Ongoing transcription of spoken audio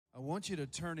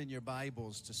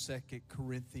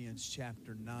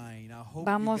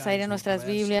Vamos a ir en nuestras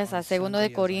Biblias a 2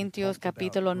 de Corintios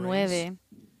capítulo 9.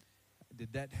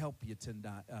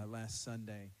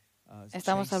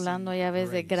 Estamos hablando ya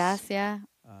ves de gracia,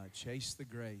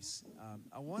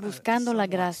 buscando la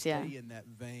gracia.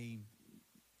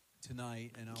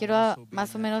 Quiero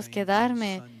más o menos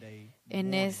quedarme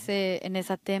en ese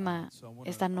tema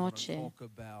esta noche.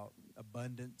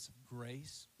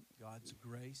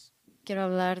 Quiero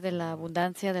hablar de la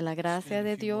abundancia de la gracia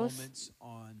de Dios.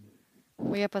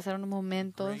 Voy a pasar unos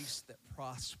momentos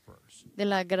de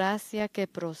la gracia que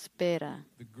prospera.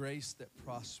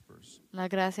 La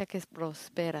gracia que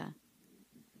prospera.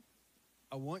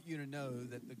 I want you to know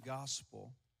that the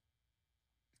gospel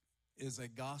is a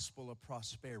gospel of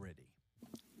prosperity.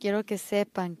 Quiero que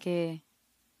sepan que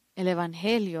el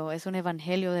evangelio es un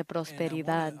evangelio de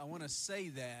prosperidad.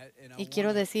 Y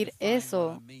quiero decir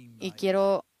eso y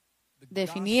quiero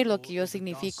definir lo que yo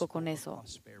significo con eso.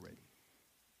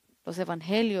 Los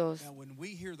evangelios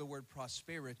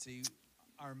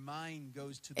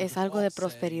es algo de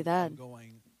prosperidad.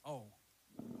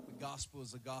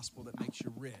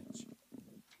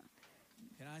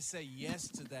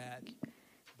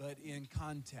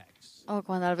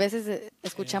 Cuando a veces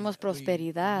escuchamos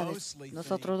prosperidad,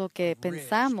 nosotros lo que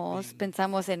pensamos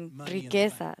en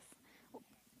riquezas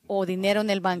o dinero en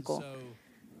el banco.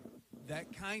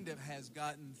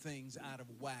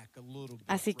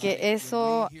 Así que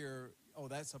eso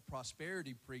that's a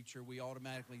prosperity preacher, we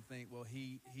automatically think, well,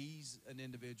 he's an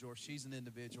individual or she's an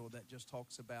individual that just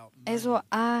talks about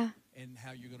money and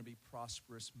how you're going to be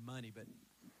prosperous money. But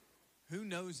who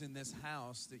knows in this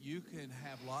house that you can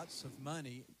have lots of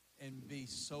money and be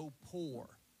so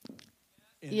poor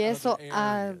in y eso other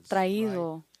ha areas,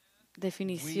 traído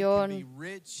definición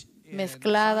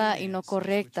mezclada y no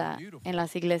correcta en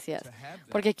las iglesias.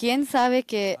 Porque quién sabe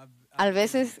que a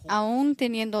veces, aún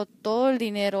teniendo todo el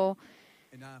dinero,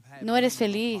 no eres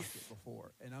feliz,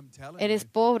 eres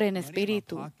pobre en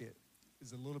espíritu.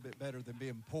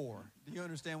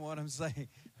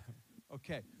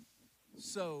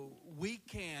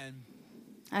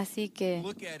 Así que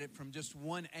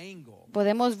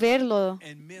podemos verlo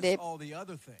de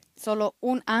solo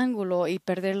un ángulo y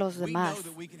perder los demás.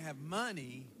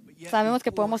 Sabemos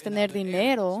que podemos tener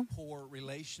dinero,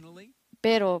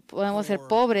 pero podemos ser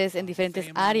pobres en diferentes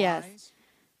áreas.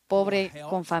 Pobre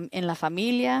en la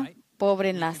familia, pobre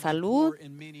en la salud.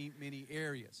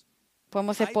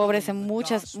 Podemos ser pobres en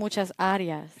muchas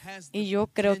áreas. Y yo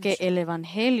creo que el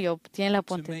evangelio tiene el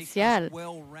potencial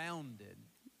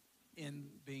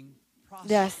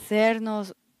de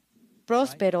hacernos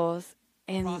prósperos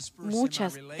en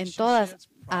todas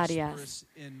áreas.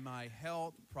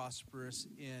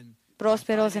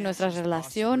 Prósperos en nuestras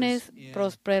relaciones,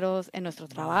 prósperos en nuestro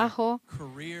trabajo,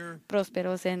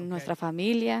 prósperos en nuestra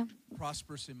familia,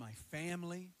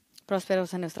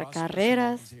 prósperos en nuestras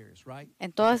carreras,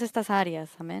 en todas estas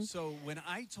áreas. Amén.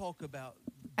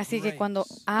 Así que cuando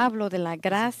hablo de la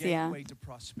gracia,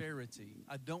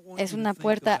 es una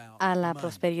puerta a la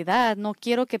prosperidad. No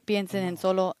quiero que piensen en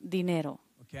solo dinero.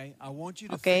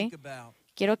 ¿Ok?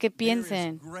 Quiero que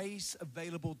piensen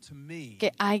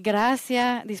que hay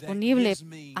gracia disponible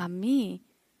a mí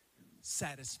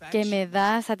que me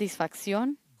da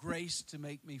satisfacción,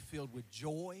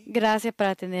 gracia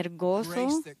para tener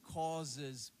gozo,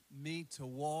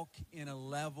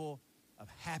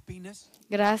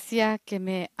 gracia que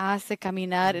me hace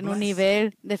caminar en un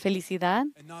nivel de felicidad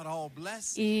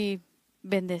y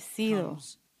bendecido.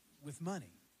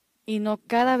 Y no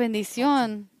cada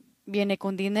bendición viene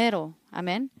con dinero.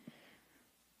 Amén.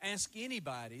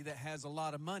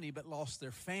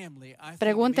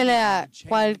 Pregúntele a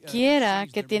cualquiera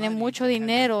que tiene mucho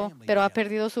dinero, pero ha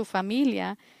perdido su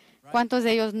familia. ¿Cuántos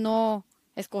de ellos no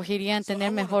escogerían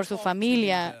tener mejor su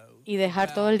familia y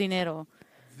dejar todo el dinero?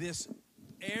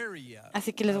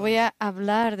 Así que les voy a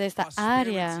hablar de esta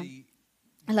área,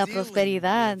 la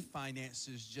prosperidad.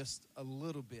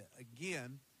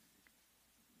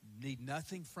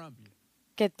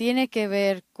 Que tiene que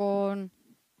ver con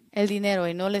el dinero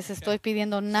y no les estoy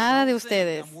pidiendo nada de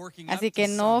ustedes. Así que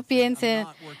no piensen,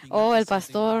 el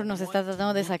pastor nos está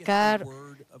tratando de sacar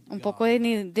un poco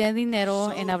de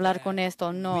dinero en hablar con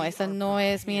esto. No, esa no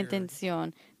es mi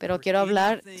intención. Pero quiero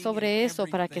hablar sobre eso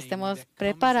para que estemos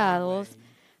preparados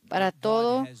para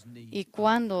todo y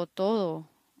cuando todo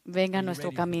venga a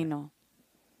nuestro camino.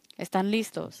 ¿Están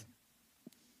listos?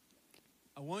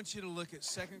 I want you to look at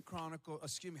 2 Chronicles,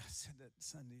 excuse me, I said that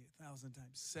Sunday 1,000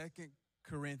 times. 2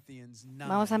 Corinthians 9.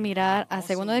 Vamos a mirar a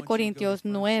 2 de Corintios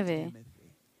 9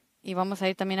 y vamos a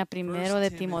ir también a 1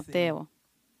 de Timoteo.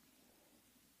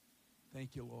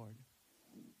 Thank you, Lord.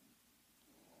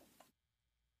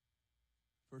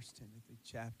 1 Timothy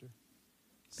chapter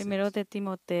 6. Primero de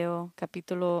Timoteo,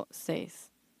 capítulo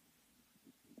 6.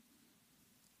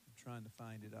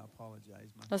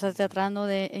 Lo estoy tratando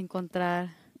de encontrar.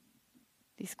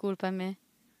 Discúlpame.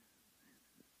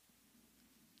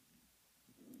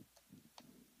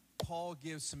 Paul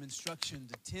gives some instruction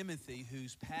to Timothy,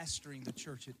 who's pastoring the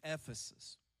church at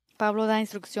Ephesus. Pablo da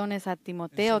instrucciones a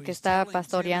Timoteo, que está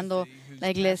pastoreando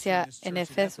la iglesia en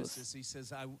Efesos.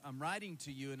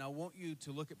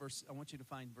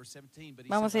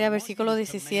 Vamos a ir al versículo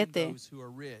 17.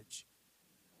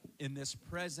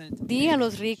 Di a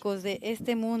los ricos de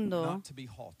este mundo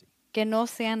que no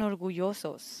sean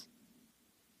orgullosos,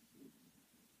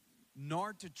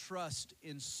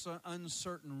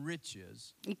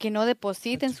 y que no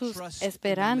depositen sus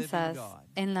esperanzas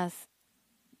en las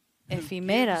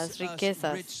efímeras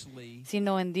riquezas,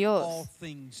 sino en Dios,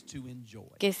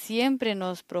 que siempre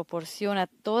nos proporciona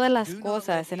todas las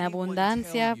cosas en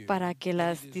abundancia para que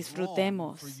las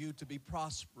disfrutemos.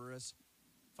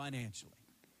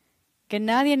 Que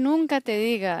nadie nunca te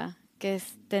diga que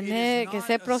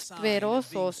ser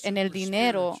prosperosos en el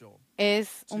dinero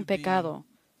es un pecado.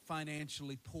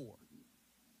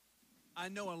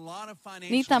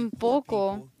 Ni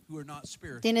tampoco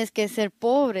tienes que ser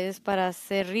pobres para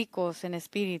ser ricos en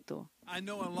espíritu.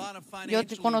 Yo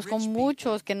conozco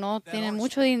muchos que no tienen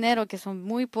mucho dinero, que son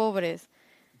muy pobres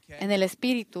en el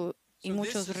espíritu, y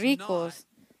muchos ricos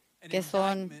que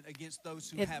son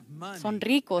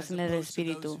ricos en el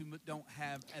espíritu.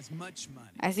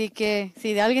 Así que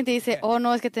si alguien te dice, oh,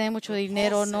 no, es que tener mucho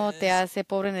dinero no te hace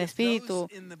pobre en el espíritu,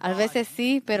 a veces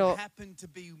sí, pero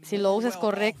si lo usas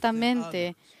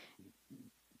correctamente,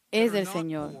 es del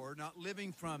Señor.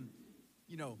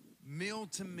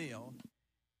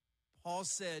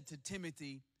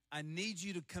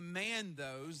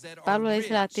 Pablo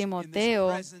dice a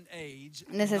Timoteo,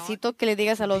 necesito que le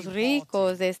digas a los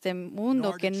ricos de este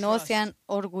mundo que no sean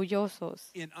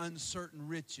orgullosos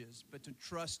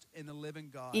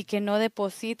y que no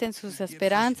depositen sus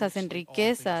esperanzas en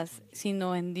riquezas,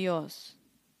 sino en Dios.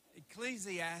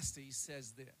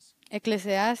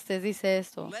 Eclesiastes dice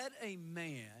esto: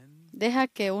 deja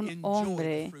que un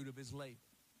hombre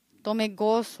tome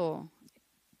gozo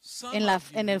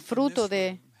en el fruto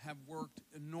de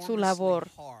su labor.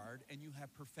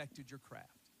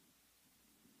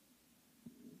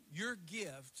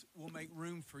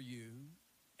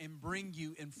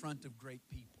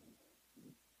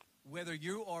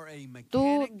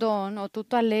 Tu don o tu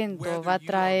talento va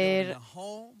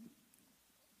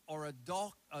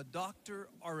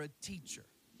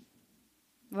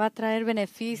a traer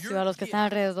beneficio a los que están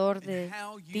alrededor de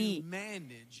ti.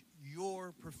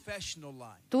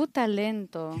 Tu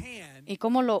talento y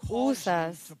cómo lo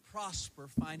usas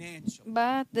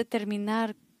va a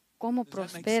determinar cómo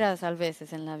prosperas a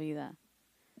veces en la vida.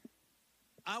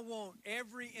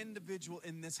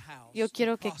 Yo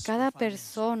quiero que cada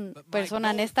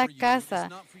persona en esta casa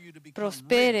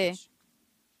prospere,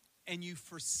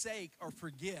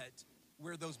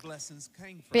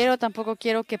 pero tampoco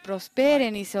quiero que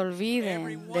prosperen y se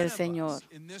olviden del Señor.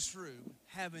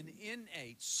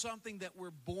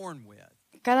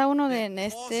 Cada uno en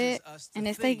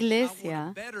esta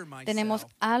iglesia tenemos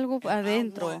algo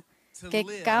adentro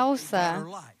que causa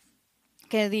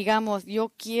que digamos, yo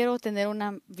quiero tener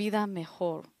una vida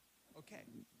mejor.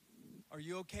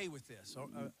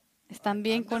 ¿Están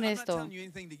bien con esto?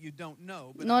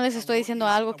 No les estoy diciendo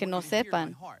algo que no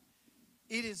sepan.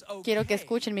 Quiero que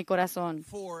escuchen mi corazón.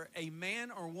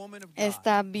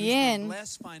 Está bien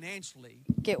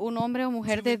que un hombre o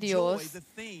mujer de Dios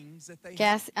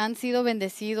que han sido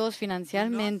bendecidos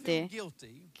financieramente,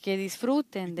 que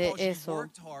disfruten de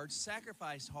eso.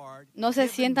 No se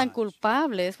sientan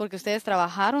culpables porque ustedes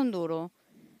trabajaron duro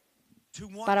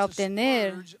para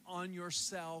obtener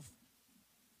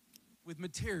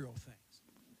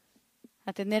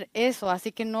a tener eso,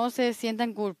 así que no se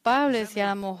sientan culpables si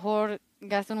a lo mejor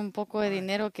gastan un poco de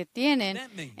dinero que tienen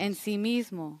en sí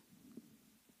mismo.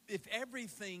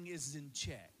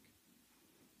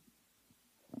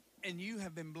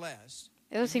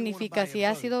 Eso significa, si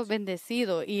has sido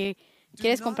bendecido y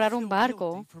quieres comprar un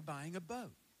barco,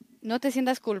 no te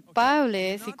sientas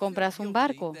culpable si compras un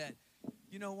barco.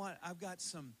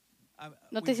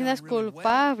 No te sientas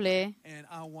culpable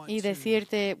y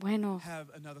decirte, bueno,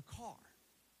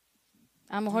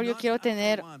 a lo mejor yo quiero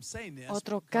tener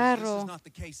otro carro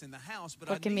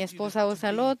porque mi esposa usa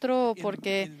el otro,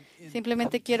 porque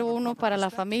simplemente quiero uno para la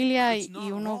familia y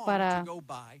uno para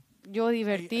yo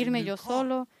divertirme yo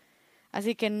solo.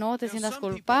 Así que no te sientas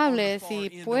culpable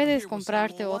si puedes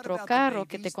comprarte otro carro,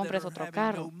 que te compres otro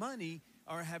carro.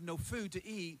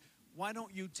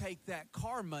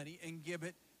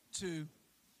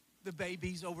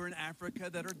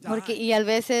 Porque, y a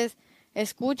veces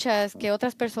escuchas que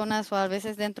otras personas o a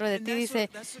veces dentro de ti dice,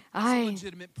 ay,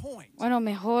 bueno,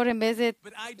 mejor en vez de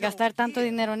gastar tanto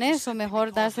dinero en eso,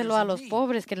 mejor dárselo a los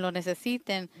pobres que lo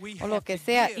necesiten o lo que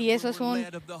sea. Y eso es un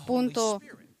punto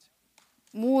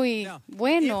muy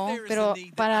bueno, pero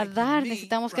para dar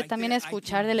necesitamos que también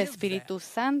escuchar del Espíritu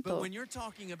Santo.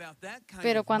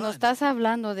 Pero cuando estás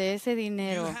hablando de ese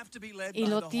dinero y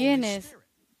lo tienes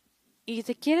y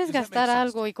te quieres gastar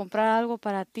algo y comprar algo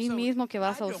para ti mismo que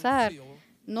vas a usar,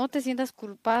 no te sientas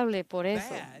culpable por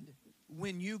eso.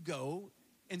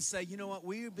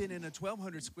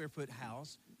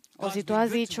 O si tú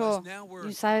has dicho,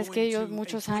 sabes que yo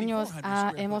muchos años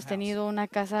hemos tenido una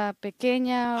casa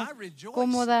pequeña,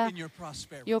 cómoda,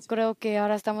 yo creo que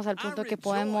ahora estamos al punto que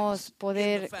podemos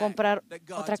poder comprar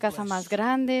otra casa más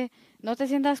grande. No te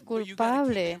sientas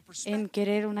culpable en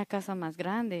querer una casa más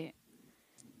grande.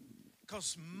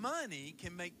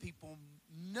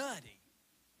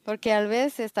 Porque a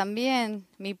veces también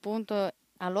mi punto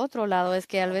al otro lado es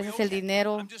que a veces el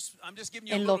dinero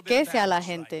enloquece a la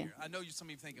gente.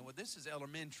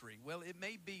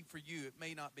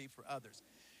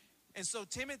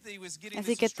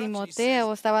 Así que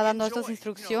Timoteo estaba dando estas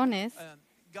instrucciones.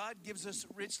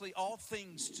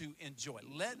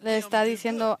 Le está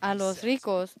diciendo a los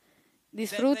ricos,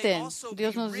 disfruten.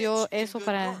 Dios nos dio eso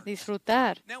para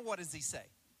disfrutar.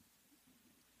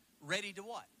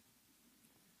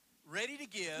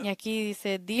 Y aquí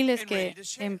dice, diles que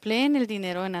empleen el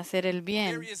dinero en hacer el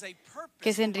bien,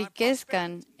 que se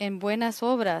enriquezcan en buenas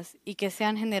obras y que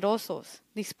sean generosos,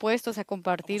 dispuestos a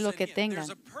compartir lo que tengan.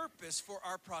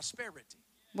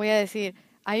 Voy a decir,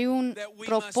 hay un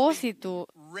propósito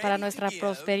para nuestra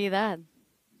prosperidad,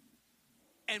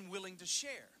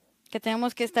 que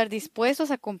tenemos que estar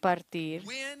dispuestos a compartir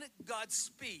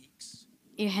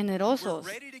y generosos,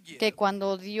 que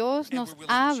cuando Dios nos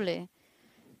hable,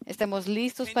 estemos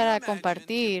listos para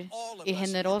compartir y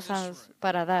generosos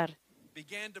para dar.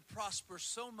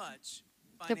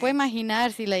 Se puede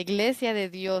imaginar si la iglesia de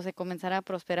Dios se comenzara a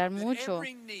prosperar mucho,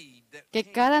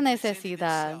 que cada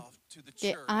necesidad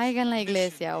que haya en la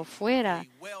iglesia o fuera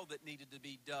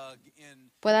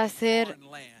pueda ser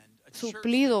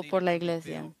suplido por la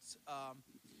iglesia.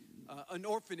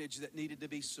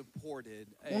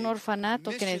 Un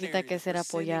orfanato que necesita que ser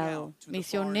apoyado,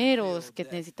 misioneros que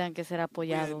necesitan que ser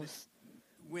apoyados.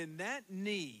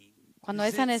 Cuando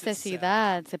esa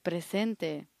necesidad se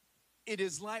presente,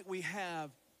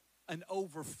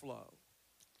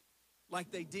 like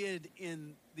they did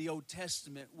in the Old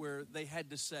Testament where they had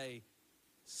to say,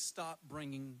 stop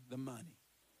bringing the money.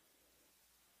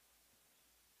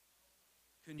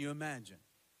 Can you imagine?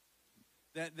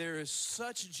 That there is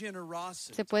such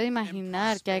generosity. Se puede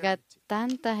imaginar que haya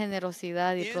tanta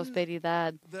generosidad y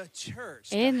prosperidad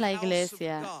en la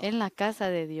iglesia, en la casa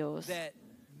de Dios,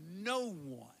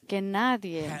 que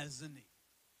nadie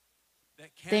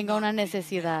tenga una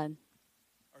necesidad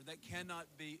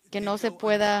que no se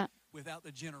pueda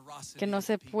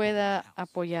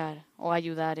apoyar o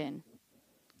ayudar en.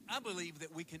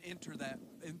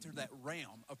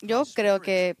 Yo creo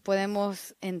que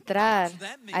podemos entrar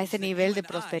a ese nivel de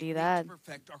prosperidad,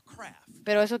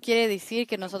 pero eso quiere decir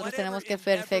que nosotros tenemos que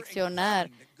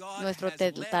perfeccionar nuestro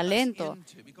talento,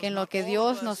 que en lo que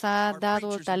Dios nos ha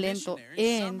dado talento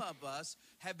en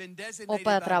o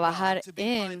para trabajar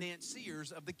en.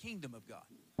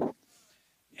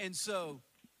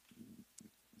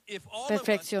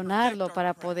 Perfeccionarlo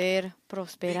para poder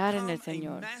prosperar en el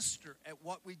Señor.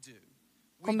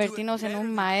 Convertirnos en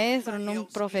un maestro, en un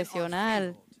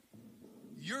profesional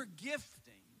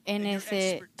en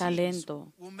ese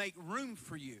talento.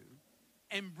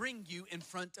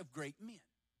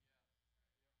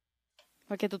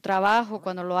 Porque tu trabajo,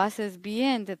 cuando lo haces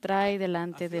bien, te trae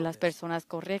delante de las personas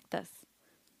correctas.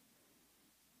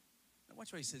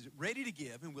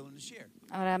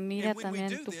 Ahora mira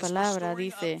también tu palabra,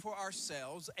 dice,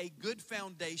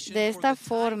 de esta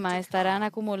forma estarán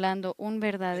acumulando un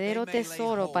verdadero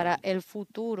tesoro para el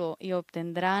futuro y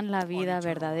obtendrán la vida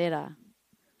verdadera.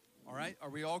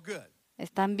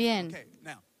 ¿Están bien?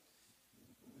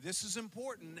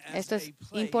 Esto es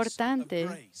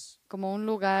importante como un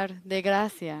lugar de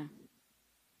gracia.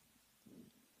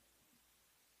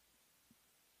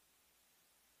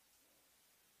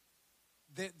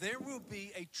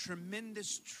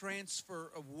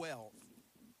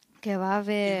 Que va a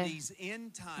haber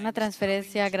una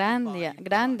transferencia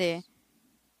grande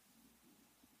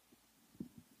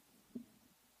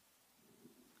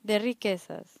de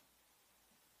riquezas.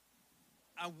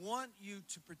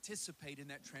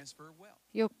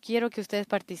 Yo quiero que ustedes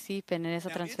participen en esa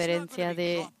transferencia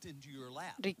de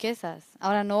riquezas.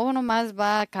 Ahora no nomás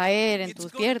va a caer en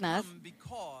tus piernas,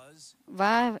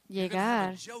 va a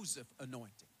llegar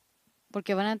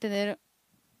porque van a tener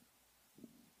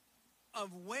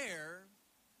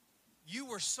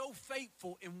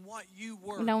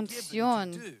una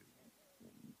unción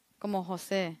como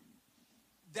José,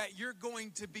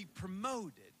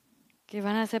 que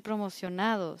van a ser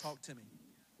promocionados.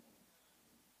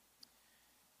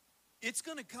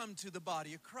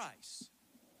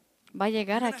 Va a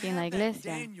llegar aquí en la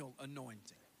iglesia.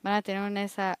 Van a tener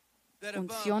esa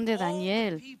unción de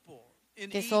Daniel,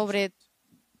 que sobre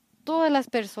todas las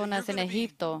personas en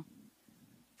Egipto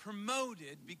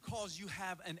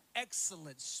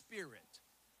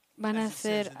van a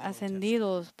ser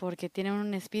ascendidos porque tienen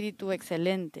un espíritu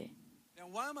excelente.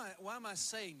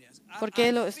 ¿Por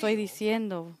qué lo estoy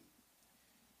diciendo?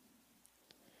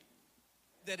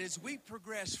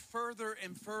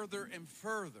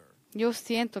 Yo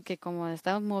siento que como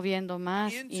estamos moviendo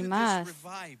más y más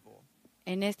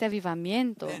en este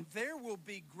avivamiento,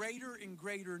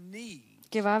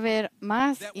 que va a haber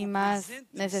más y más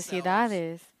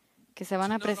necesidades que se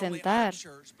van a presentar,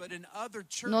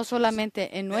 no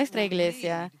solamente en nuestra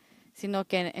iglesia, sino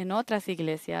que en otras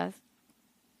iglesias,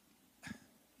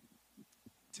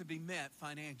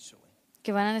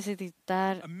 que van a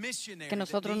necesitar que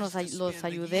nosotros los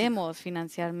ayudemos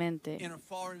financieramente.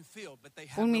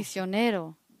 Un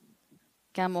misionero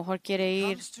que a lo mejor quiere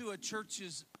ir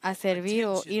a servir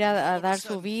o ir a dar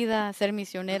su vida, a ser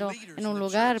misionero en un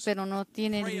lugar, pero no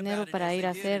tiene dinero para ir a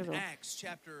hacerlo.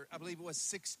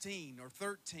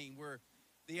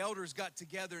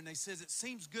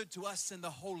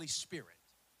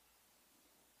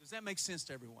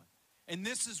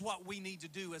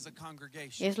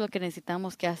 Es lo que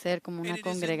necesitamos que hacer como una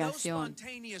congregación.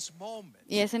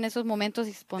 Y es en esos momentos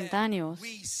espontáneos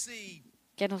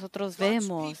que nosotros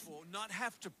vemos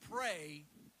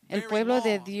el pueblo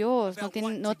de Dios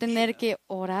no tener que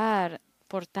orar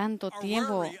por tanto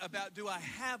tiempo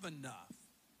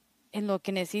en lo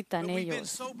que necesitan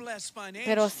ellos.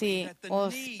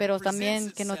 Pero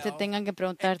también que no te tengan que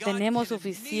preguntar, ¿tenemos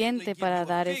suficiente para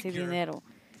dar ese dinero?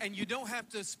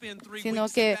 Sino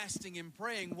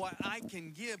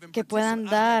que puedan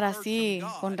dar así,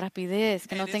 con rapidez,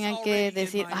 que no tengan que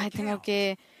decir, ay, tengo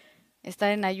que estar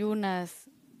en ayunas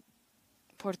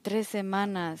por 3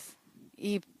 semanas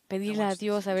y pedirle a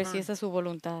Dios a ver si esa es su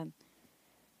voluntad.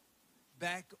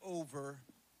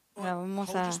 Ahora vamos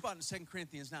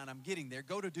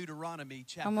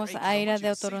a ir a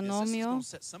Deuteronomio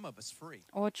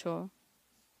 8.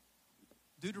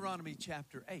 Deuteronomy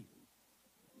chapter 8.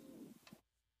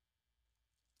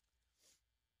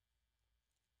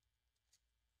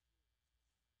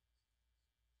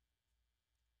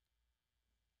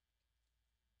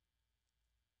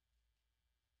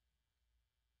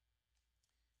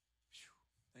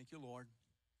 Thank you, Lord.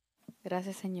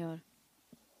 Gracias, Señor.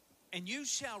 And you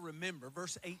shall remember,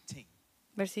 verse 18.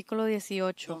 Versículo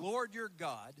 18. The Lord your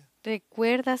God,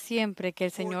 recuerda siempre que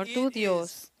el Señor tu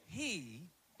Dios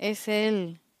es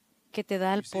Él que te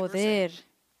da el poder.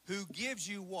 who gives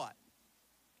you what?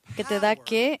 Que te da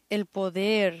 ¿qué? El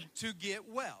poder To get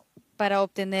wealth. para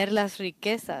obtener las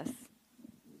riquezas.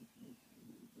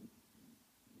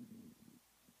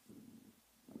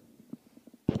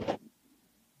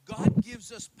 God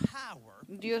gives us power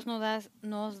Dios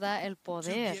nos da el to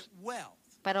poder get wealth.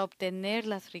 para obtener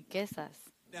las riquezas.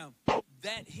 Now,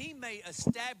 that he may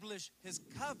establish his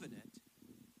covenant,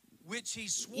 which he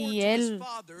swore Y to his Él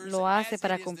fathers, lo hace as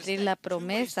para it is this cumplir day. la Two ways to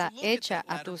promesa look at hecha that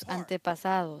a latter tus part.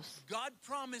 antepasados. God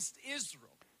promised Israel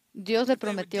Dios le if they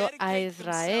would prometió a dedicate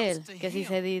Israel themselves to que si him,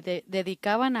 se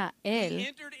dedicaban a he Él,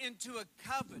 entered into a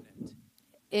covenant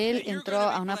Él that you're entró going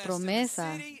to a be una blessed in the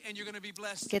promesa city and you're going to be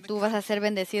blessed que in the tú vas a country. ser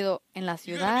bendecido en la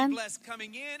You're going to ciudad, be blessed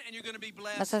coming in and you're going to be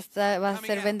vas blessed a coming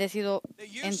ser out. bendecido That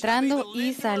you shall be entrando the y lender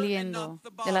and saliendo not the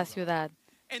de la borrower. ciudad,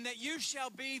 And that you shall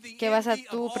be the que vas a envy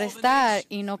of tú all the prestar nations.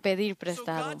 y no pedir So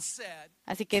prestado. God said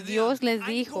Así to que them, Dios les I'm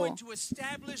dijo, going to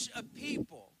establish a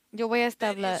people yo voy a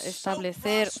that is so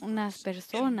establecer unas prosperous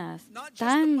personas in not just the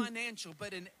tan financial,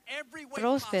 but in every way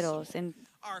prósperos possible. en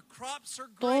Our crops are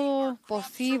great, todo our crops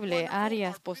are posible, wonderful,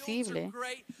 áreas our fields are posible.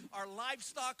 great, our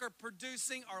livestock are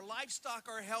producing, our livestock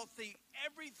are healthy,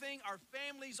 everything, our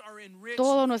families are enriched.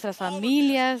 Todas nuestras all of this.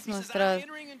 familias, He says, I'm nuestros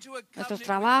entering into a nuestros covenant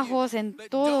trabajos, with you, en but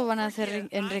todo don't van a forget, ser I'm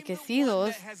the one enriquecidos,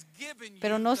 that has given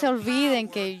pero you no se the olviden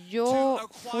power que to yo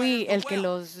acquire fui the el que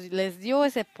wealth. les dio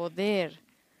ese poder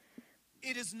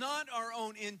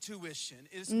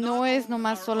No es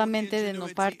nomás solamente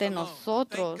de parte de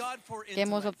nosotros que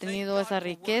hemos obtenido esa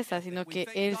riqueza, sino que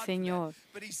el Señor.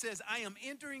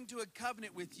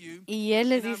 Y Él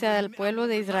les dice al pueblo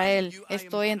de Israel,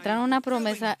 estoy entrando en una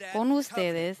promesa con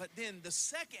ustedes,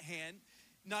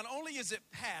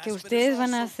 que ustedes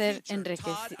van a ser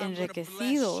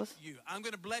enriquecidos.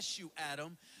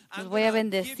 Los voy a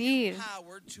bendecir,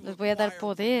 les voy a dar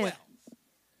poder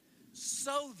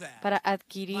para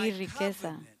adquirir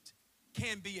riqueza.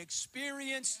 Can be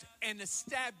experienced and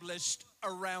established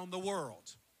around the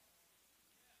world.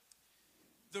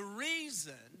 The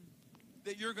reason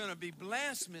that you're going to be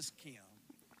blessed, Miss Kim,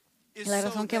 is La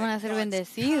razón que van a ser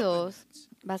bendecidos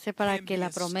va a ser para que la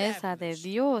promesa de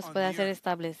Dios pueda ser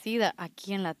establecida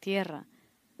aquí en la tierra.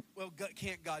 Well,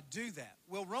 can't God do that?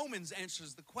 Well, Romans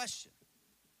answers the question.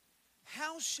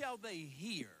 How shall they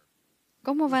hear?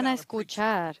 ¿Cómo van a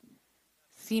escuchar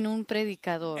sin un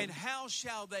predicador?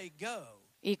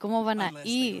 ¿Y cómo van a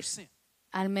ir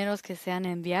al menos que sean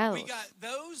enviados?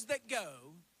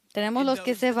 Tenemos los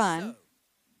que se van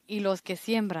y los que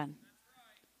siembran.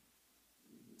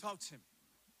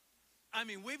 I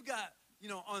mean, we've got, you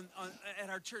know, at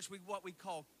our church,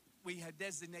 we have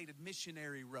designated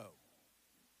missionary row.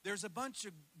 There's a bunch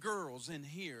of girls in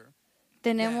here.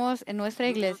 Tenemos en nuestra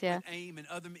iglesia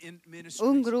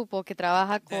un grupo que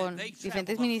trabaja con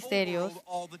diferentes ministerios,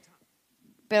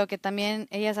 pero que también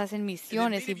ellas hacen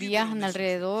misiones y viajan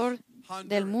alrededor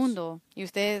del mundo. Y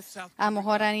ustedes a lo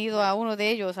mejor han ido a uno de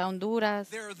ellos, a Honduras,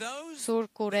 Sur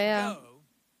Corea.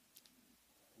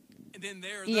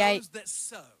 Y hay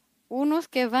unos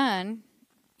que van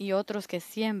y otros que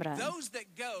siembran.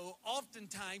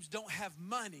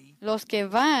 Los que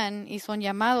van y son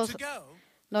llamados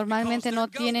normalmente no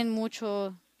tienen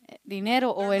mucho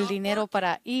dinero o el dinero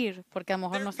para ir, porque a lo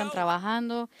mejor no están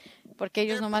trabajando, porque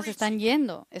ellos nomás están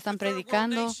yendo, están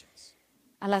predicando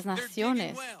a las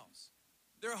naciones.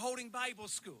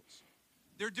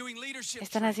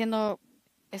 Están haciendo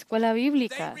escuela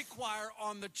bíblica.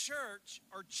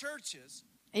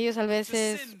 Ellos a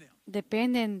veces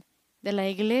dependen de la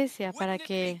iglesia para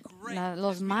que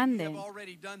los manden.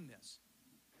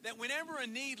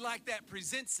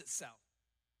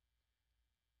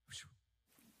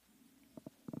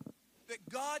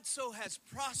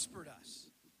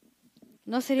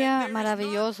 ¿No sería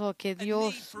maravilloso que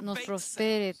Dios nos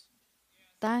prospere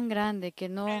tan grande que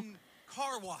no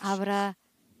habrá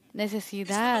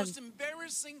necesidad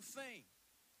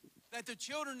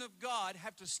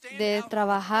de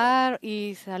trabajar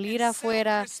y salir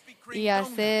afuera y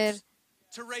hacer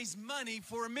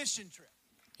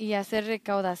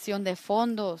recaudación de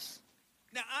fondos?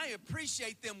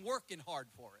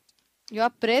 Yo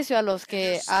aprecio a los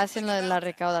que hacen la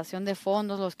recaudación de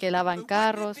fondos, los que lavan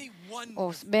carros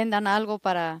o vendan algo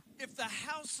para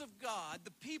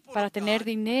tener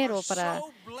dinero para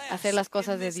hacer las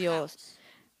cosas de Dios.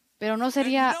 Pero ¿no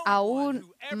sería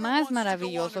aún más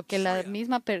maravilloso que la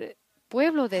misma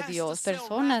pueblo de Dios,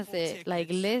 personas de la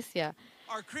iglesia,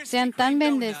 sean tan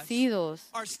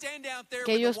bendecidos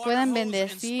que ellos puedan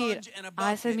bendecir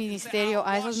a ese ministerio,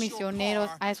 a esos misioneros,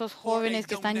 a esos jóvenes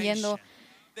que están yendo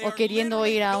o queriendo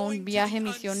ir a un viaje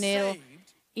misionero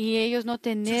y ellos no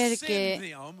tener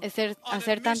que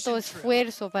hacer tanto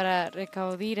esfuerzo para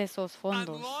recaudar esos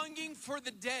fondos?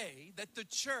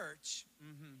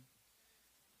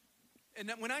 And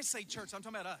when I say church, I'm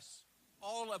talking about us,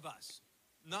 all of us,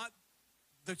 not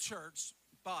the church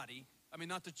body, I mean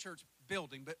not the church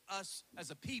building, but us as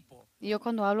a people. Yo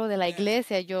cuando hablo de la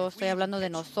iglesia, yo estoy hablando de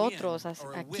nosotros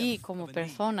aquí como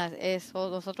personas,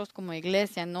 nosotros como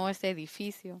iglesia, no este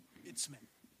edificio.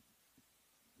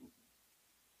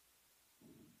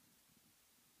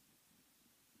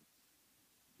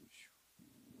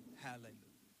 Hallelujah.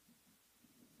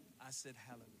 I said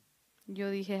hallelujah. Yo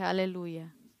dije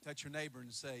aleluya. Touch your neighbor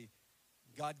and say,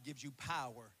 God gives you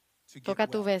power to get Toca a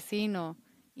tu wealth. vecino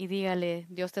y dígale,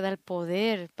 Dios te da el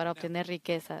poder para obtener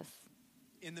riquezas.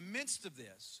 In the midst of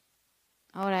this,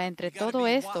 ahora, entre todo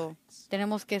esto,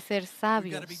 tenemos que ser we got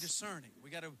sabios. to be discerning.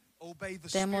 We got to obey the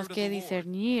Tenemos Spirit of que the Lord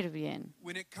discernir bien,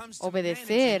 when it comes to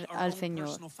obedecer managing our al own Señor.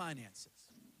 personal finances.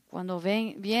 Cuando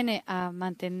viene a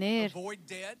mantener Avoid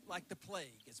debt like the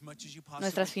plague as much as you possibly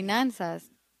nuestras can.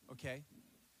 finanzas, Okay?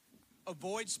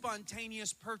 Avoid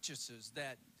spontaneous purchases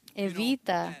that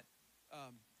evita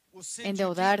will send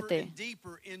endeudarte. you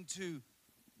deeper into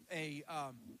a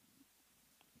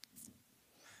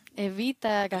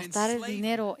Evita gastar el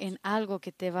dinero en algo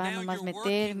que te va a nomás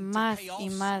meter más y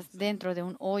más dentro de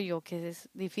un hoyo que es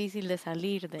difícil de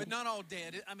salir de. But not all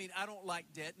debt. I mean, I don't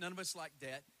like debt. None of us like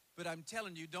debt. But I'm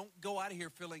telling you, don't go out of here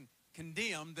feeling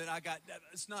condemn that I got.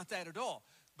 It's not that at all.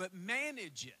 But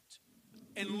manage it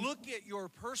and look at your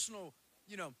personal,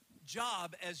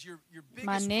 job as your biggest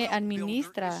wealth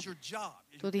builder is your job.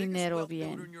 Tu dinero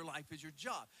bien.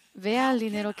 Ve al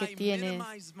dinero que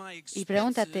tienes y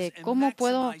pregúntate, ¿cómo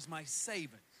puedo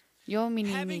yo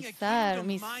minimizar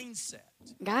mis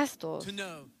gastos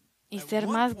y ser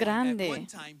más grande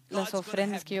las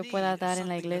ofrendas que yo pueda dar en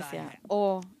la iglesia?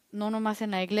 O no nomás en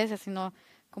la iglesia, sino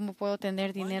cómo puedo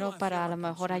tener dinero para a lo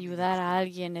mejor ayudar a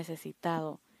alguien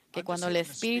necesitado. Que cuando el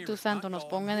Espíritu Santo nos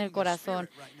ponga en el corazón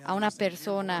a una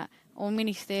persona, un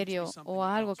ministerio o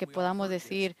algo que podamos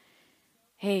decir,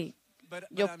 hey,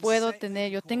 yo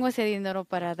tengo ese dinero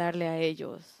para darle a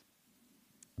ellos.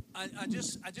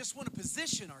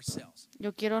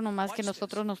 Yo quiero nomás que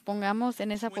nosotros nos pongamos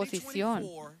en esa posición.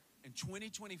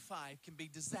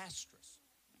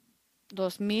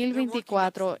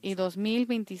 2024 y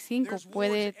 2025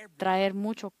 puede traer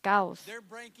mucho caos.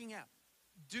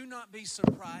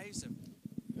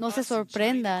 No se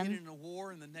sorprendan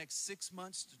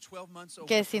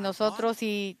que si nosotros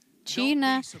y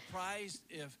China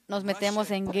nos metemos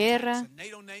en guerra,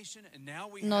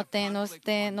 no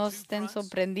estén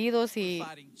sorprendidos si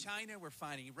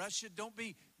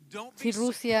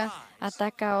Rusia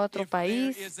ataca a otro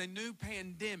país.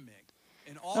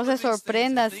 No se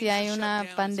sorprenda si hay una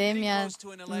pandemia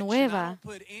nueva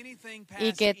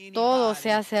y que todo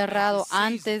sea cerrado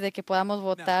antes de que podamos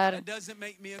votar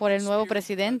por el nuevo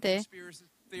presidente.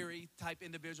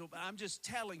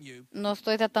 No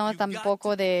estoy tratando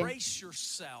tampoco de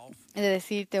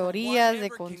decir teorías, de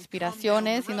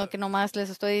conspiraciones, sino que nomás les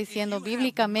estoy diciendo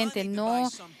bíblicamente, no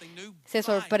se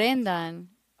sorprendan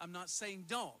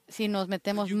si nos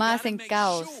metemos más en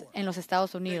caos en los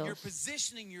Estados Unidos.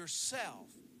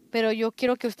 Pero yo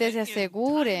quiero que ustedes se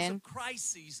aseguren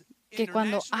que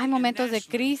cuando hay momentos de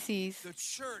crisis,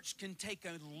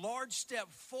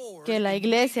 que la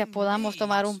iglesia podamos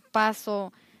tomar un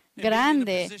paso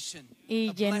grande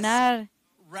y llenar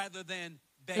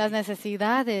las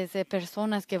necesidades de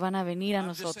personas que van a venir a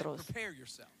nosotros.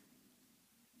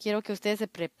 Quiero que ustedes se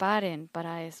preparen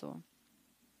para eso.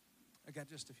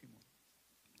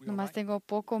 Nomás tengo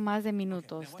poco más de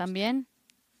minutos. ¿También?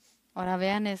 Ahora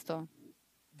vean esto.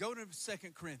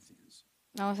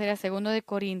 Vamos a ir a 2 de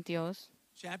Corintios,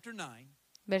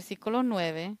 versículo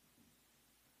 9.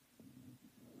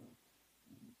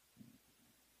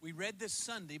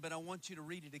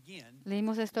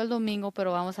 Leímos esto el domingo,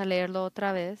 pero vamos a leerlo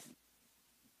otra vez.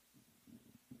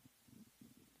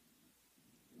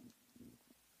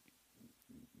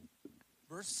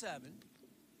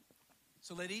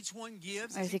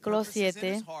 Versículo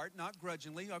 7.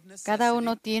 Cada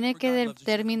uno tiene que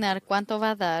determinar cuánto va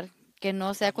a dar, que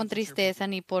no sea con tristeza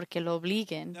ni porque lo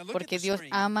obliguen, porque Dios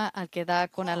ama al que da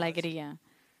con alegría.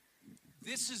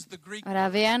 Ahora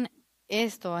vean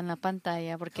esto en la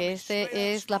pantalla, porque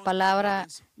este es la palabra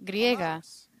griega.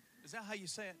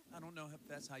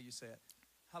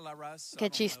 Qué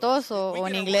chistoso, o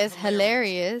en inglés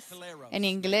hilarious. En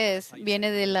inglés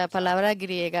viene de la palabra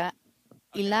griega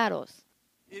hilaros.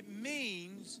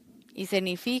 Y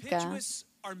significa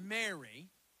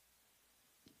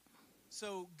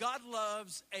so God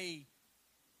loves a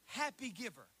happy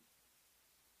giver.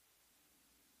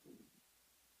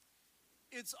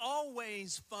 It's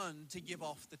always fun to give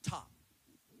off the top.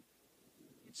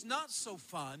 It's not so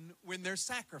fun when there's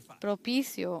sacrifice.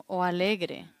 Propicio o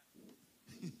alegre.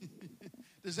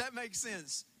 Does that make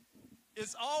sense?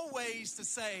 It's always to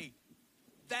say,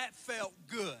 that felt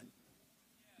good.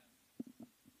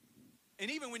 And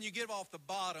even when you give off the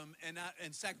bottom and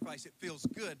sacrifice, it feels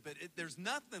good. But there's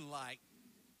nothing like,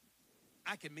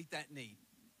 I can meet that need.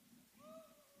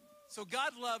 So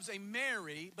God loves a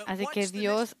merry, but así que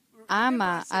Dios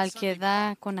ama al que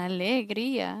da con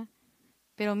alegría.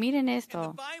 Pero miren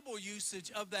esto.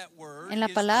 En la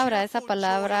palabra, esa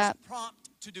palabra,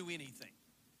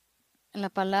 en la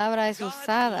palabra es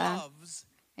usada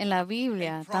en la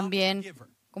Biblia también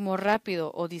como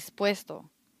rápido o dispuesto.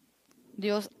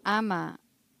 Dios ama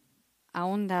a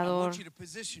un dador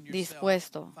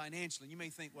dispuesto.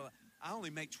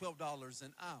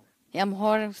 Y a lo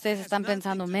mejor ustedes están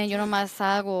pensando, yo nomás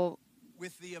hago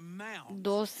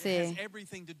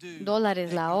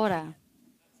 $12 la hora.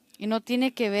 Y no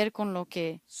tiene que ver con lo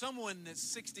que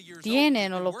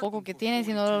tienen o lo poco que tienen,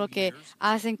 sino lo que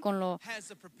hacen con lo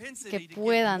que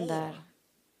puedan dar.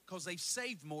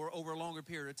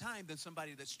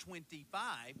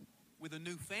 With a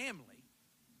new family,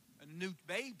 a new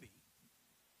baby.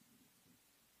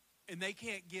 And they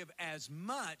can't give as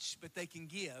much, but they can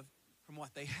give from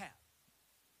what they have.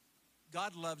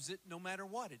 God loves it no matter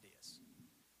what it is.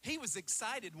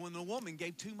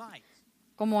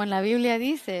 Como en la Biblia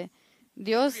dice,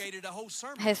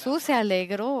 Jesús se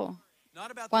alegró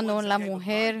cuando la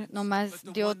mujer nomás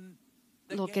dio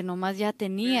lo que nomás ya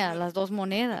tenía, las 2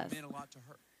 monedas.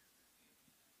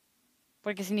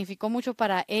 Porque significó mucho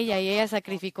para ella y ella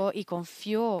sacrificó y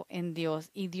confió en Dios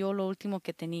y dio lo último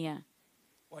que tenía.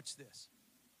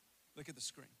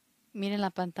 Miren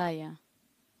la pantalla.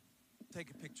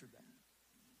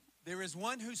 There is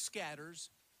one who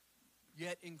scatters,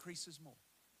 yet increases more.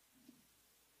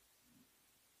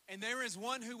 And there is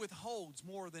one who withholds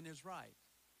more than is right,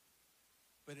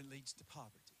 but it leads to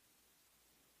poverty.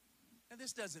 And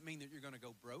this doesn't mean that you're going to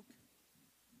go broke.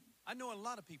 I know a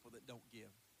lot of people that don't give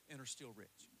and are still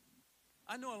rich.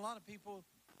 I know a lot of people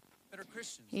that are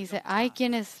Christians. Y dice, hay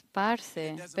quien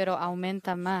esparce, pero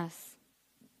aumenta más.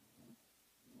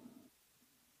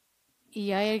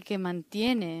 Y hay el que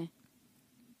mantiene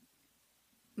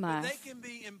más,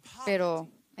 pero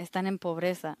están en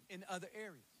pobreza.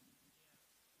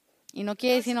 Y no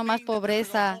quiere decir nomás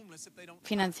pobreza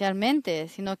financieramente,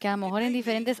 sino que a lo mejor en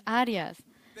diferentes áreas.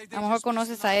 A lo mejor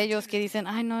conoces a ellos que dicen,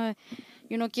 ay, no,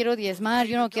 yo no quiero diezmar,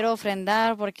 yo no quiero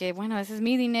ofrendar, porque, bueno, ese es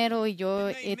mi dinero y yo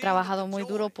he trabajado muy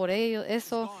duro por ello,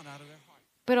 eso.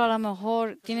 Pero a lo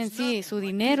mejor tienen, sí, su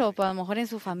dinero, pero a lo mejor en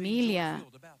su familia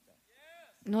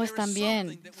no están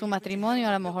bien. Su matrimonio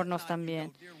a lo mejor no están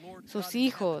bien. Sus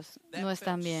hijos no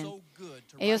están bien.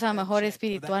 Ellos a lo mejor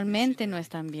espiritualmente no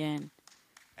están bien.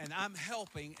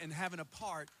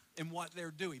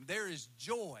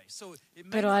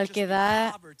 Pero al que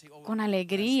da con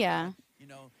alegría,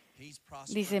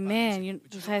 dice,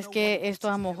 tú sabes que esto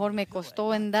a lo mejor me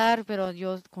costó en dar, pero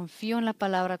yo confío en la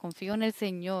palabra, confío en el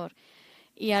Señor.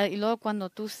 Y luego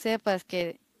cuando tú sepas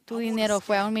que tu dinero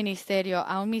fue a un ministerio,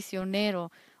 a un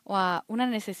misionero o a una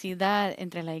necesidad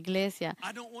entre la iglesia,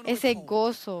 ese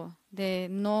gozo de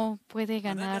no puede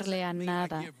ganarle a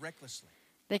nada,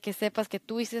 de que sepas que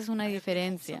tú hiciste una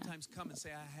diferencia.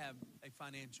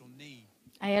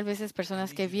 Hay a veces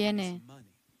personas que vienen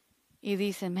y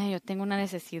dicen, yo tengo una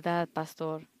necesidad,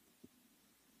 pastor.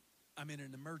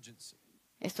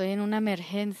 Estoy en una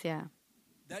emergencia.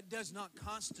 That does not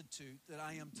constitute that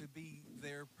I am to be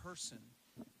their person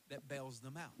that bails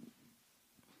them out.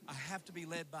 I have to be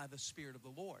led by the Spirit of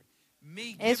the Lord.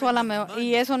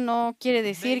 Y eso no quiere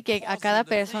decir que a cada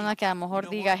persona que a lo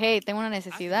mejor diga, hey, tengo una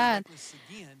necesidad,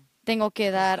 tengo que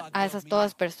dar a esas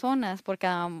todas personas, porque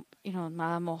a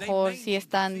lo mejor sí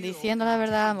están diciendo la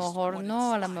verdad, a lo mejor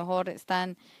no, a lo mejor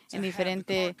están en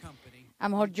diferente, a lo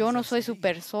mejor yo no soy su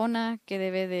persona que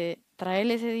debe de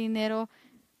traerle ese dinero.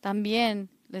 También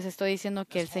les estoy diciendo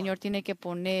que el Señor tiene que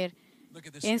poner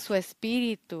en su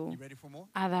espíritu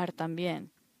a dar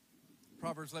también.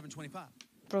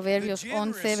 Proverbios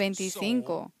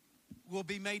 11:25. Will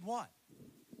be made what?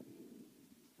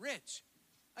 Rich.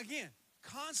 Again,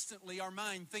 constantly our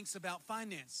mind thinks about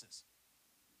finances.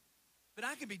 But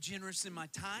I can be generous in my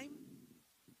time.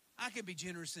 I can be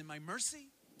generous in my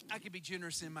mercy. I can be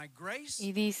generous in my grace.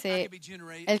 Y dice,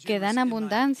 el que da en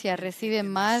abundancia recibe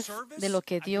más de lo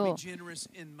que dio.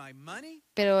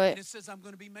 Pero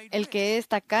el que es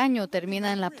tacaño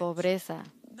termina en la pobreza.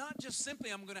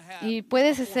 Y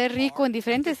puedes ser rico en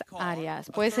diferentes áreas.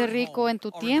 Puedes ser rico en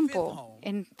tu tiempo,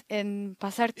 en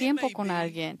pasar tiempo con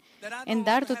alguien, en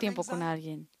dar tu tiempo con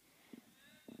alguien.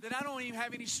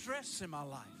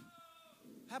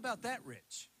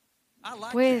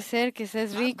 Puede ser que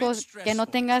seas rico, que no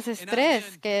tengas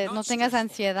estrés, que no tengas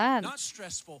ansiedad.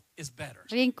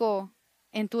 Rico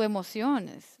en tus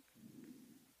emociones.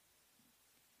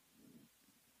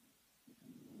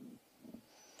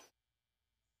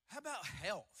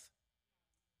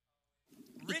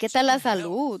 ¿Y qué tal la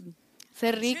salud?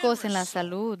 Ser ricos en la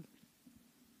salud.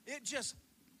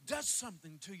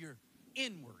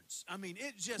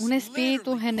 Un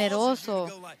espíritu generoso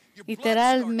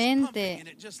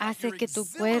literalmente hace que tu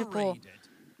cuerpo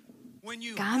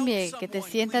cambie, que te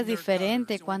sientas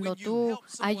diferente cuando tú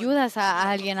ayudas a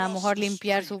alguien a lo mejor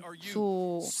limpiar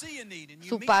su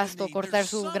pasto, cortar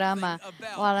su grama,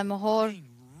 o a lo mejor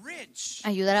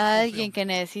ayudar a alguien que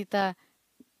necesita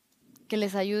que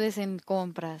les ayudes en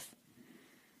compras.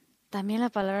 También la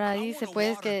palabra dice,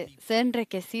 puedes que ser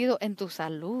enriquecido en tu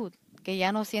salud, que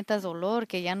ya no sientas dolor,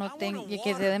 que ya no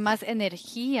que te dé más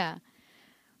energía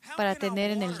para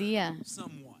tener en el día.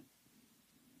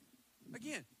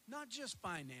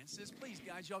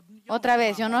 Otra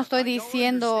vez, yo no estoy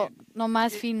diciendo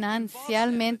nomás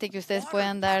financieramente que ustedes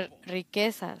puedan dar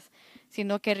riquezas,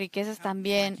 sino que riquezas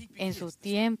también en su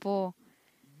tiempo,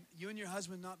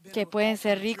 que pueden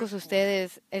ser ricos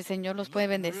ustedes, el Señor los puede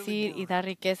bendecir y dar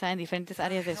riqueza en diferentes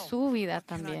áreas de su vida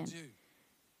también.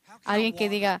 alguien que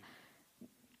diga,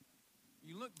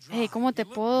 hey, ¿cómo te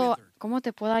puedo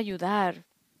ayudar?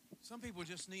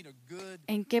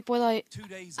 ¿En qué puedo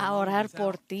orar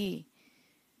por ti?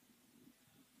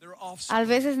 A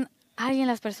veces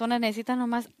las personas necesitan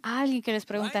nomás a alguien que les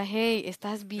pregunta, hey,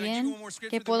 ¿estás bien?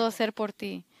 ¿Qué puedo hacer por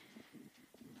ti?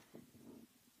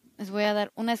 Les voy a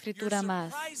dar una escritura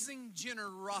más.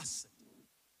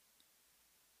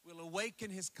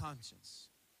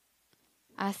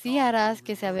 Así harás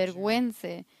que se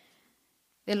avergüence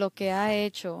de lo que ha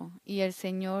hecho y el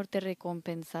Señor te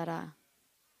recompensará.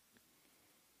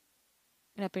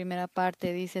 La primera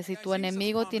parte dice, si tu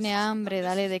enemigo tiene hambre,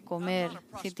 dale de comer.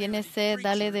 Si tiene sed,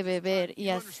 dale de beber. Y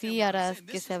así harás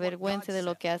que se avergüence de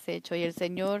lo que has hecho y el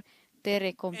Señor te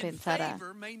recompensará.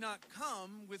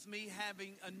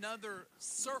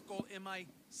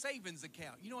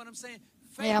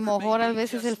 Y a lo mejor a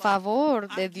veces el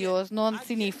favor de Dios no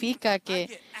significa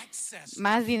que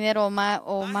más dinero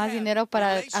o más dinero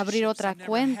para abrir otra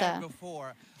cuenta,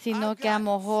 sino que a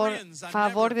lo mejor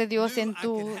favor de Dios en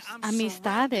tus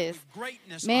amistades.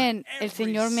 El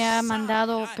Señor me ha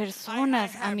mandado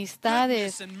personas,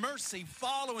 amistades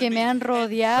que me han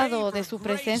rodeado de su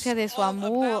presencia, de su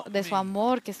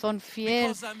amor, que son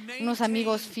fieles, unos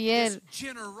amigos fieles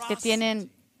que tienen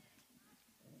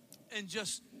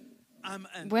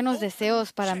buenos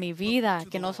deseos para mi vida,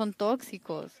 que no son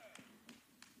tóxicos.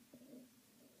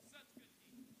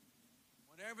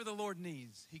 Whatever the Lord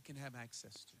needs, He can have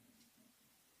access to.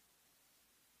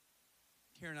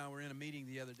 Karen and I were in a meeting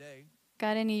the other day.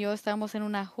 Karen y yo estábamos en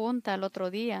una junta el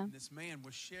otro día.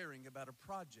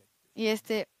 Y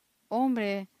este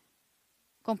hombre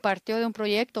compartió de un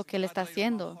proyecto que él está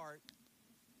haciendo.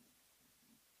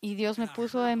 Y Dios me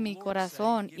puso en mi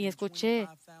corazón y escuché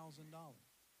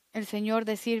el Señor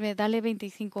decirme, dale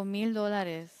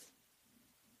 $25,000.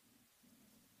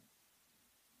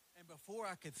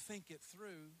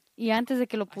 Y antes de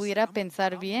que lo pudiera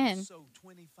pensar bien,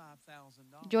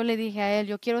 yo le dije a él,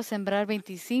 yo quiero sembrar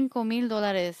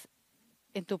 $25,000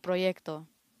 en tu proyecto.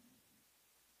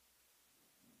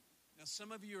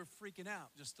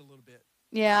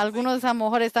 Y algunos a lo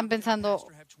mejor están pensando,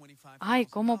 ay,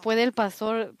 ¿cómo puede el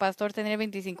pastor tener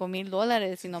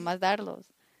 $25,000 y nomás darlos?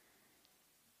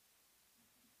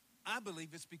 I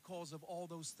believe it's because of all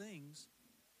those things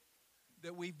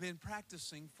that we've been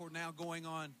practicing for now going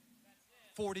on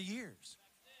 40 years.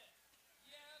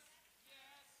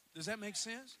 Does that make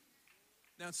sense?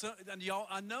 Now, y'all,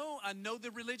 I know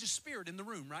the religious spirit in the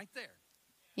room right there.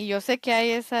 Y yo sé que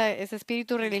hay ese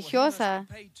espíritu religiosa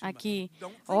aquí.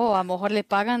 Oh, a lo mejor le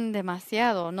pagan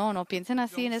demasiado. No piensen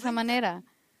así en esa manera.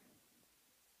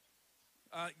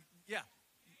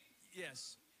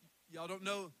 Yes. Y'all don't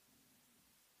know.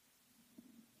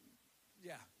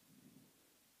 Yeah.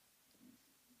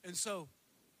 And so,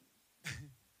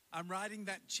 I'm writing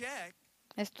that check.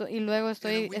 Y luego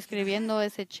estoy escribiendo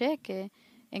ese cheque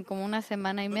en como una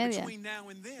semana y media.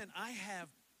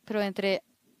 Pero entre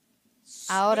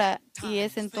ahora y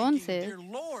ese entonces,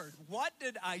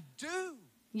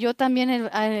 yo también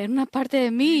en una parte de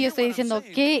mí, yo estoy diciendo,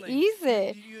 ¿qué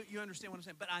hice?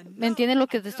 ¿Me entiendes lo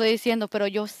que te estoy diciendo? Pero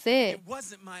yo sé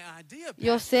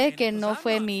que no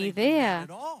fue mi idea.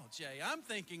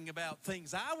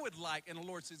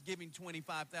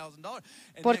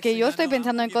 Porque yo estoy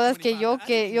pensando en cosas que yo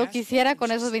quisiera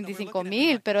con esos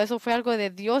 25,000, pero eso fue algo de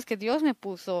Dios, que Dios me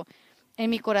puso en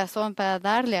mi corazón para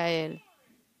darle a Él.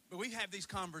 But we have these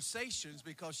conversations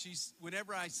because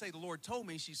whenever I say the Lord told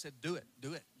me, she said, do it.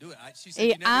 She said,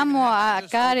 y amo a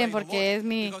Karen porque es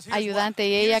mi ayudante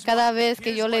y ella cada vez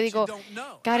que yo le digo,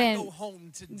 Karen,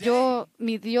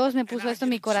 mi Dios me puso esto en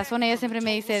mi corazón, ella siempre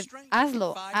me dice, haz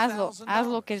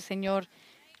lo que el Señor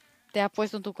te ha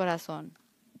puesto en tu corazón.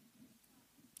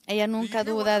 Ella nunca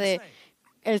duda de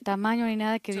el tamaño ni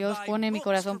nada que Dios pone en mi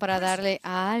corazón para darle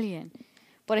a alguien.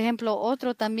 Por ejemplo,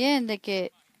 otro también de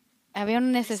que había una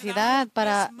necesidad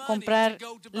para comprar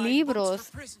libros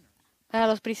para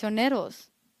los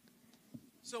prisioneros.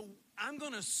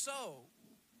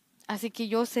 Así que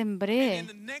yo sembré.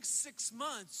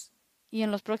 Y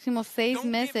en los próximos 6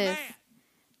 meses,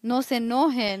 no se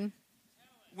enojen.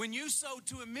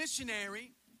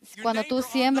 Cuando tú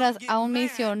siembras a un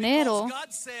misionero,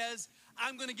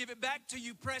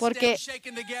 porque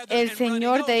el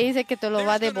Señor te dice que te lo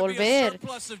va a devolver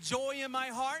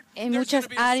en muchas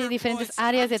diferentes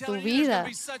áreas de tu vida.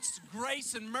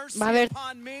 Va a haber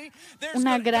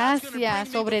una gracia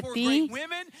sobre ti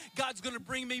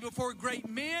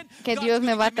que Dios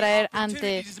me va a traer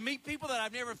ante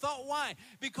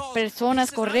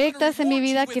personas correctas en mi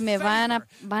vida que me van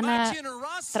a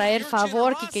traer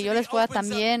favor y que yo les pueda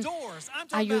también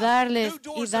ayudarles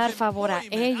y dar favor a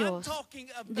ellos.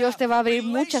 Dios te va a abrir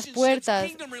muchas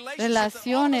puertas,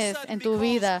 relaciones en tu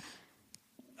vida.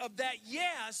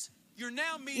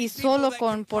 Y solo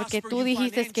porque tú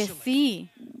dijiste que sí.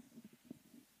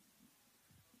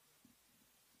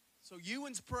 So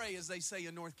Ewans pray, as they say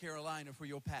in North Carolina, for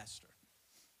your pastor.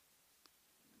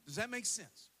 Does that make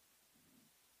sense?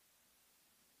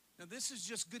 Now this is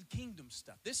just good kingdom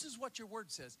stuff. This is what your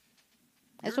word says.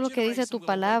 Eso es lo que dice tu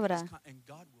palabra.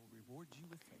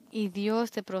 Y Dios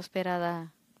te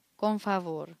prosperará con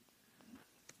favor.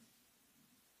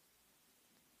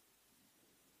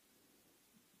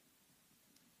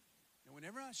 Now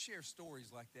whenever I share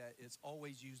stories like that, it's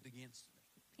always used against me.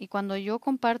 Y cuando yo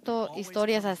comparto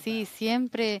historias así,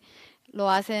 siempre lo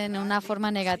hacen de una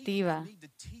forma negativa.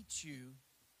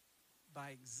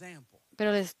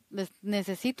 Pero les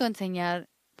necesito enseñar,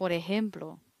 por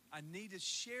ejemplo.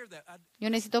 Yo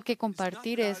necesito que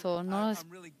compartir eso. No es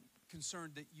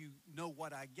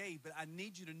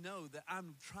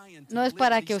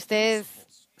para que ustedes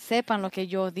sepan lo que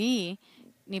yo di,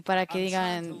 ni para que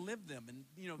digan,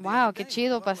 wow, qué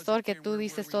chido, pastor, que tú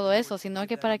dices todo eso, sino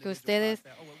que para que ustedes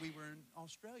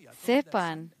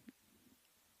sepan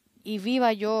y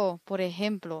viva yo, por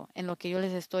ejemplo, en lo que yo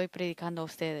les estoy predicando a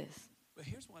ustedes.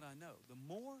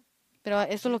 Pero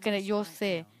eso es lo que yo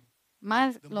sé.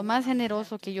 Lo más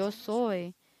generoso que yo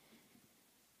soy,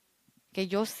 que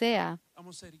yo sea,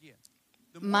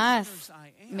 más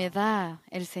me da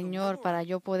el Señor para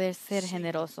yo poder ser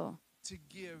generoso.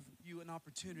 An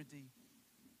opportunity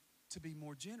to be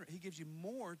more generous. He gives you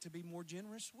more to be more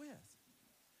generous with.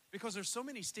 Because there's so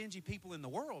many stingy people in the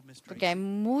world, Mr. Porque hay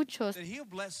muchos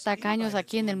tacaños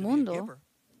aquí en el mundo.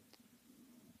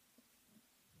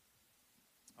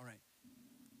 All right.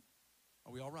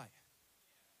 Are we all right?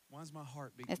 Why is my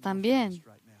heart beating ¿Están bien?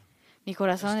 right now? Mi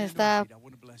corazón está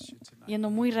yendo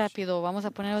muy rápido. Vamos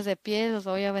a ponernos de pie, los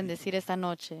voy a bendecir esta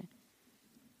noche.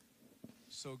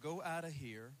 So go out of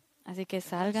here. Así que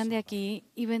salgan de aquí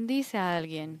y bendice a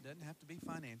alguien.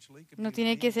 No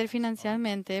tiene que ser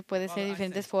financieramente, puede ser de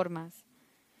diferentes formas.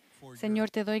 Señor,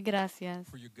 te doy gracias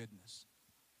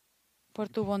por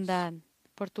tu bondad,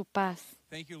 por tu paz.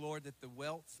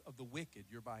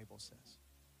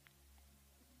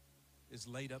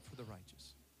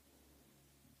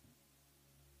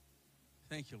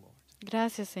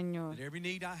 Gracias, Señor,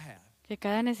 que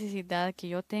cada necesidad que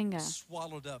yo tenga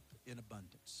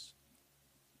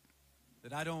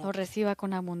lo reciba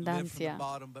con abundancia,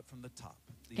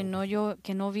 que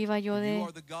no viva yo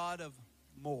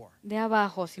de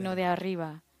abajo, sino de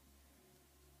arriba.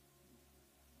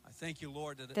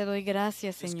 Te doy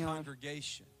gracias, Señor,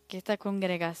 que esta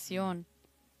congregación,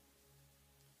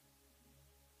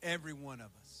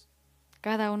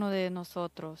 cada uno de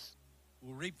nosotros,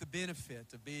 will reap the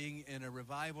benefit of being in a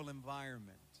revival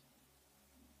environment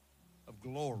of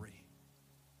glory.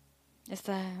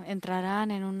 Entrarán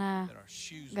en una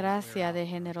gracia de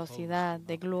generosidad,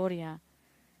 de gloria,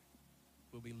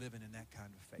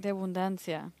 de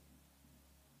abundancia.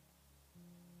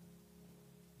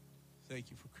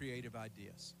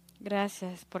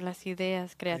 Gracias por las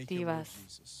ideas creativas.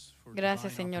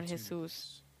 Gracias, Señor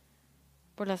Jesús,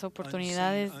 por las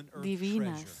oportunidades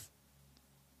divinas.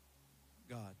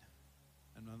 God,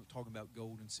 and I'm not talking about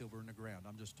gold and silver in the ground.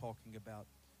 I'm just talking about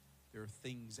there are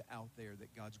things out there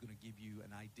that God's going to give you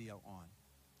an idea on.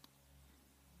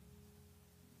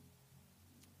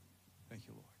 Thank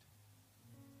you, Lord.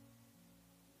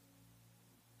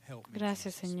 Help me,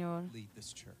 Gracias, Jesus, Señor. lead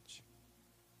this church.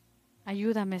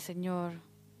 Ayúdame, Señor.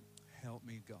 Help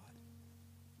me, God.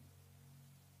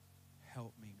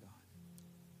 Help me, God.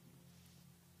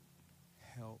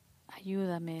 Help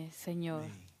Ayúdame, Señor.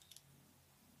 me,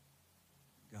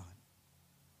 God.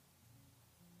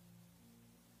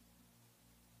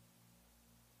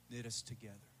 Knit us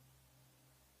together.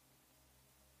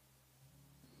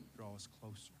 Draw us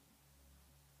closer.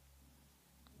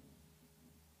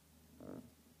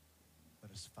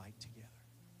 Let us fight together.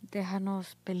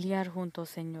 Déjanos pelear juntos,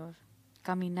 Señor.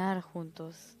 Caminar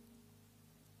juntos.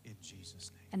 In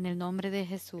Jesus' name. En el nombre de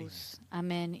Jesús.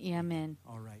 Amén y amén.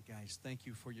 All right, guys. Thank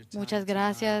you for your time Muchas tonight.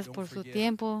 gracias Don't por su forget,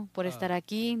 tiempo, por estar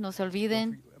aquí. No se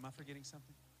olviden, am I forgetting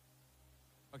something?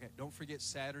 Okay, don't forget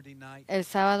Saturday night. el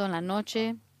sábado en la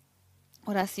noche,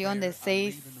 oración de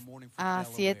 6 a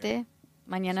 7.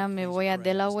 Mañana me voy a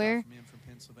Delaware.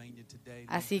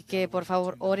 Así que, por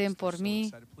favor, oren por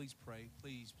mí.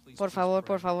 Por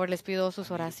favor, les pido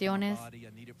sus oraciones.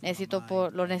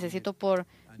 Lo necesito por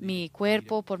mi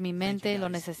cuerpo, por mi mente, lo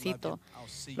necesito.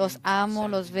 Los amo,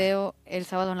 los veo el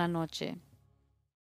sábado en la noche.